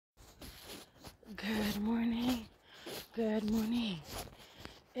Good morning. Good morning.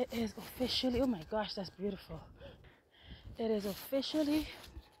 It is officially, oh my gosh, that's beautiful. It is officially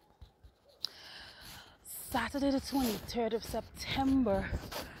Saturday the 23rd of September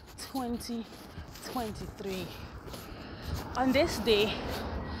 2023. On this day,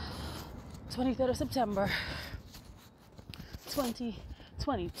 23rd of September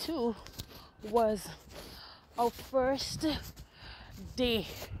 2022, was our first day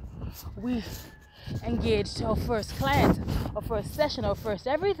we engaged our first client, our first session, our first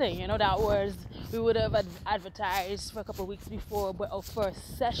everything. You know, that was, we would have advertised for a couple of weeks before, but our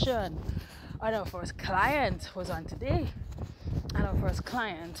first session and our first client was on today. And our first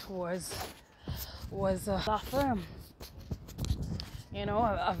client was a law firm, you know,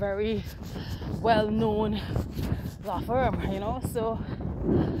 a very well-known law firm, you know. So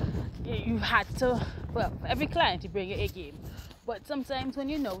you had to, well, every client you bring your A game, but sometimes when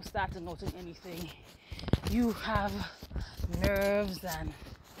you know starting out in anything, you have nerves and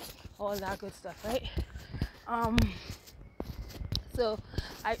all that good stuff, right? So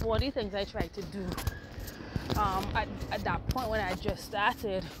one of the things I tried to do at that point when I just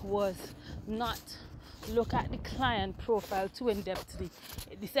started was not look at the client profile too in depth,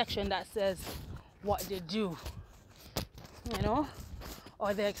 the section that says what they do, you know,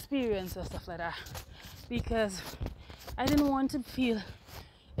 or their experience or stuff like that, because I didn't want to feel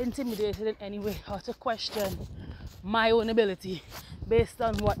intimidated in any way or to question my own ability based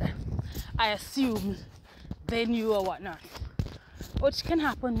on what I assumed they knew or whatnot, which can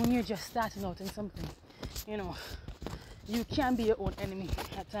happen when you're just starting out in something. You know, you can be your own enemy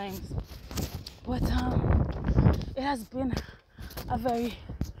at times. But it has been a very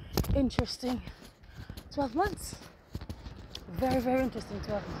interesting 12 months. Very, very interesting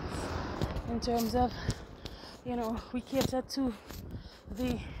 12 months. In terms of, you know, we cater to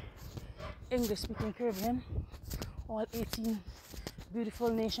the English-speaking Caribbean, all 18 beautiful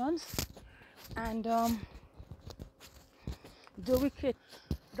nations. And though we cater,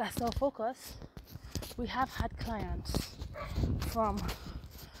 that's our focus, we have had clients from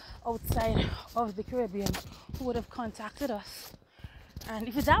outside of the Caribbean who would have contacted us. And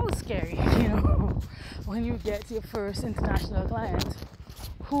if that was scary, you know, when you get your first international client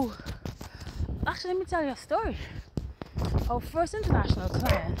who, actually, let me tell you a story. Our first international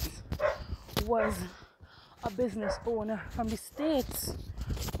client was a business owner from the States.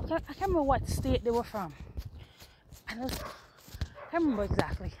 I can't remember what state they were from. I can't remember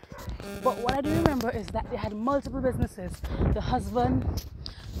exactly. But what I do remember is that they had multiple businesses. The husband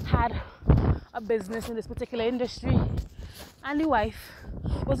had a business in this particular industry, and the wife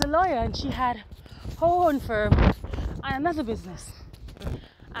was a lawyer, and she had her own firm and another business.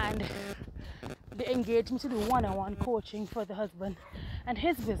 And they engaged me to do one-on-one coaching for the husband and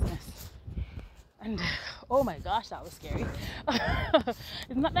his business. And oh my gosh, that was scary.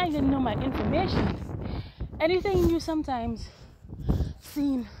 It's not that I didn't know my information. Anything new sometimes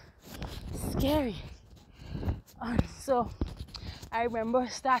seems scary. And so I remember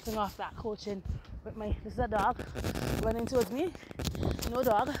starting off that coaching with this is a dog running towards me. No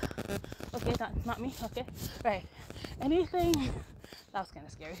dog. Okay, not me. Okay, right. Anything, that was kind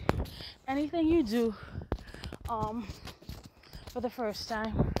of scary. Anything you do for the first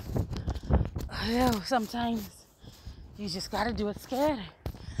time, sometimes you just gotta do it scared.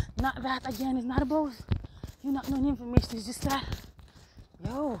 Not that, again, it's not about you not knowing information. It's just that,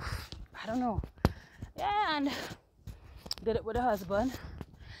 I don't know. Yeah, and did it with a husband.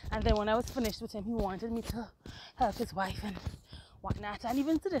 And then when I was finished with him, he wanted me to help his wife and whatnot. And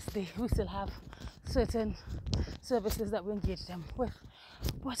even to this day, we still have certain services that we engage them with.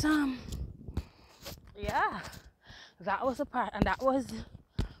 But yeah, that was a part, and that was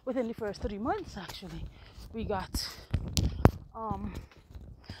within the first 3 months. Actually, we got I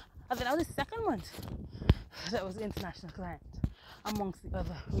think that was the second month that was the international client amongst the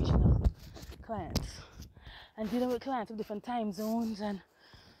other regional clients, and dealing with clients of different time zones and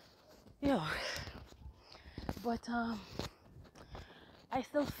but I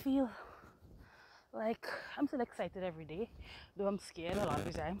still feel like I'm still excited every day, though I'm scared a lot of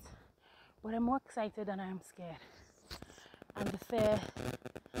the times. But I'm more excited than I'm scared. And the fear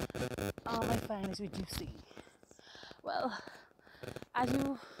I find is reducing. Well, as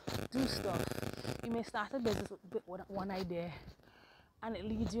you do stuff, you may start a business with one idea, and it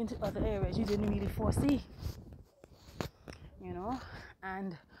leads you into other areas you didn't really foresee, you know,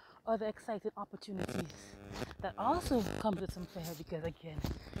 and other exciting opportunities that also comes with some fear, because again,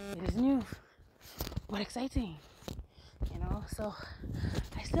 it is new but exciting, you know. So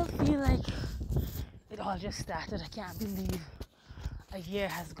I still feel like it all just started. I can't believe a year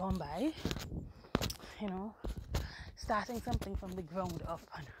has gone by. you know, starting something from the ground up.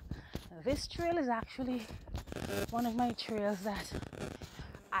 And this trail is actually one of my trails that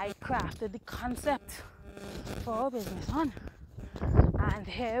I crafted the concept for our business on. And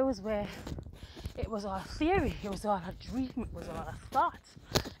here was where it was all theory, it was all a dream, it was all a thought,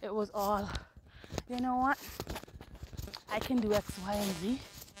 it was all, you know what, I can do X, Y, and Z,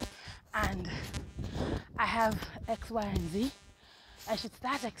 and I have X, Y, and Z. I should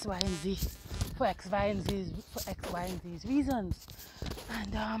start X, Y, and Z for X, Y, and Z's reasons.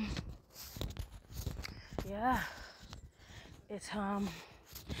 And yeah, it's I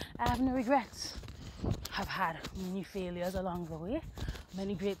have no regrets. I've had many failures along the way,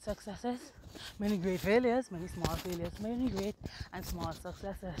 many great successes, many great failures, many small failures, many great and small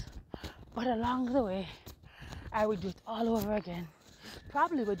successes. But along the way, I would do it all over again.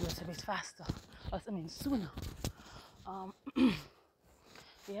 Probably would do it a bit faster, sooner.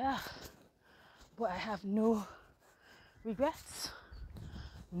 Yeah, but I have no regrets,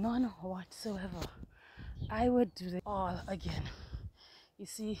 none whatsoever. I would do it all again. You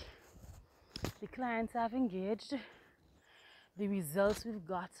see, the clients I've engaged, the results we've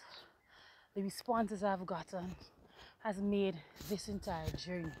got, the responses I've gotten has made this entire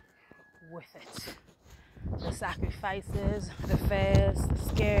journey worth it. The sacrifices, the fears, the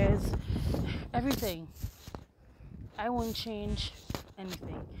scares, everything. I won't change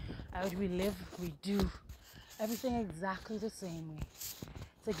anything. I would relive, redo everything exactly the same way.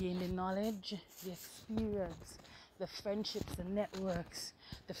 To gain the knowledge, the experience, the friendships, the networks,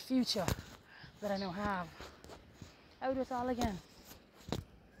 the future that I now have. I would do it all again.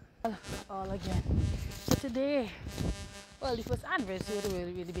 All again. Today, well, the first anniversary would have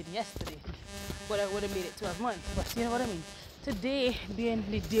really been yesterday, but I would have made it 12 months. But you know what I mean? Today being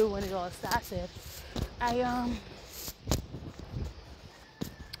the day when it all started, I'm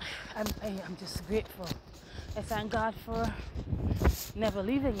just grateful. I thank God for never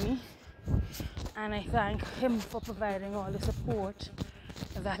leaving me, and I thank Him for providing all the support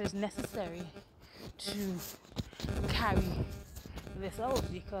that is necessary to carry this out,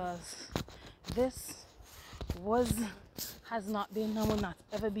 because this has not been and will not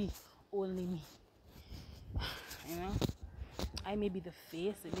ever be only me. You know, I may be the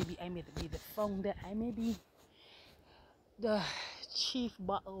face, I may be the founder, I may be the chief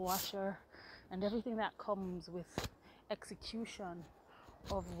bottle washer, and everything that comes with execution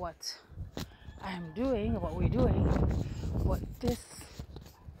of what I am doing, what we're doing, but this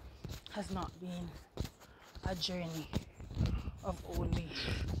has not been a journey of only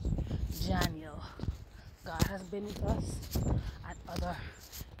Daniel. God has been with us and other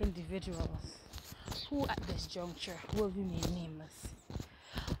individuals who at this juncture will remain nameless.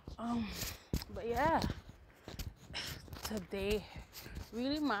 But yeah, today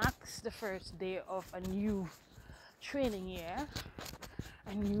really marks the first day of a new training year,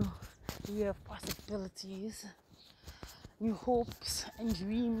 a new year of possibilities, new hopes and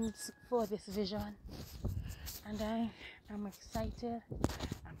dreams for this vision. And I am excited,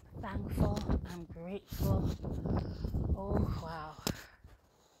 I'm thankful, I'm grateful. Oh wow.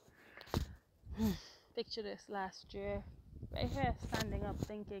 Picture this last year, right here standing up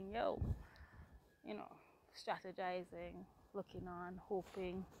thinking, yo, you know, strategizing, looking on,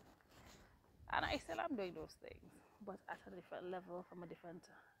 hoping, and I still am doing those things, but at a different level, from a different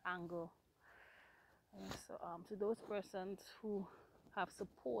angle. And so to those persons who have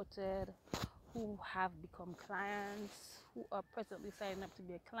supported, who have become clients, who are presently signing up to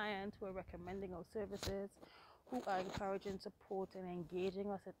be a client, who are recommending our services, who are encouraging, support, and engaging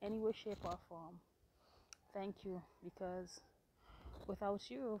us in any way, shape, or form, thank you, because without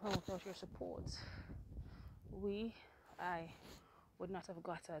you and without your support, I would not have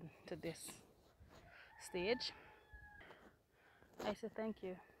gotten to this stage. I say thank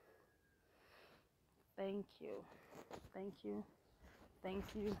you. Thank you. Thank you. Thank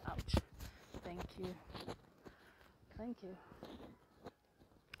you. Ouch. Thank you. Thank you.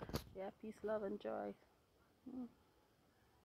 Yeah, peace, love, and joy.